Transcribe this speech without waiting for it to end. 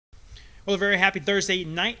Well, a very happy Thursday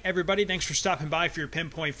night, everybody. Thanks for stopping by for your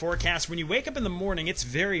PinPoint forecast. When you wake up in the morning, it's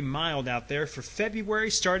very mild out there. For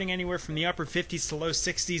February, starting anywhere from the upper 50s to low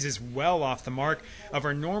 60s is well off the mark of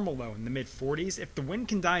our normal low in the mid 40s. If the wind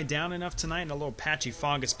can die down enough tonight, and a little patchy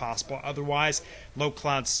fog is possible. Otherwise, low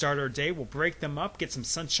clouds start our day. We'll break them up, get some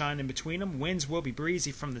sunshine in between them. Winds will be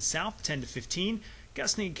breezy from the south, 10 to 15.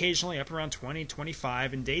 Gusting occasionally up around 20,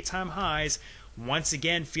 25, and daytime highs. Once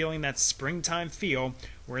again, feeling that springtime feel.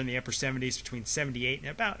 We're in the upper 70s, between 78 and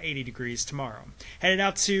about 80 degrees tomorrow. Headed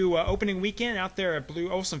out to opening weekend out there at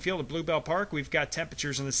Olson Field at Bluebell Park. We've got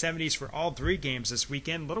temperatures in the 70s for all three games this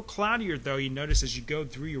weekend. A little cloudier, though, you notice as you go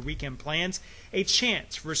through your weekend plans. A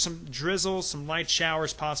chance for some drizzle, some light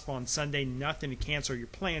showers possible on Sunday. Nothing to cancel your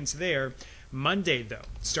plans there. Monday, though,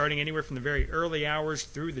 starting anywhere from the very early hours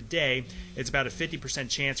through the day, it's about a 50%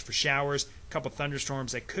 chance for showers, a couple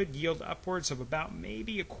thunderstorms that could yield upwards of about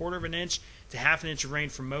maybe a quarter of an inch to half an inch of rain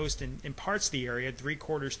for most, and in parts of the area,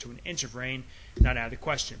 3/4 to an inch of rain, not out of the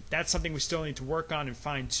question. That's something we still need to work on and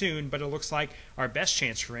fine-tune, but it looks like our best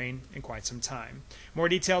chance for rain in quite some time. More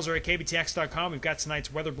details are at kbtx.com. We've got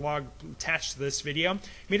tonight's weather blog attached to this video.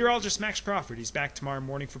 Meteorologist Max Crawford, he's back tomorrow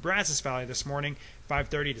morning for Brazos Valley this morning,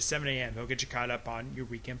 5:30 to 7 a.m. He'll get you caught up on your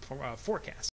weekend forecast.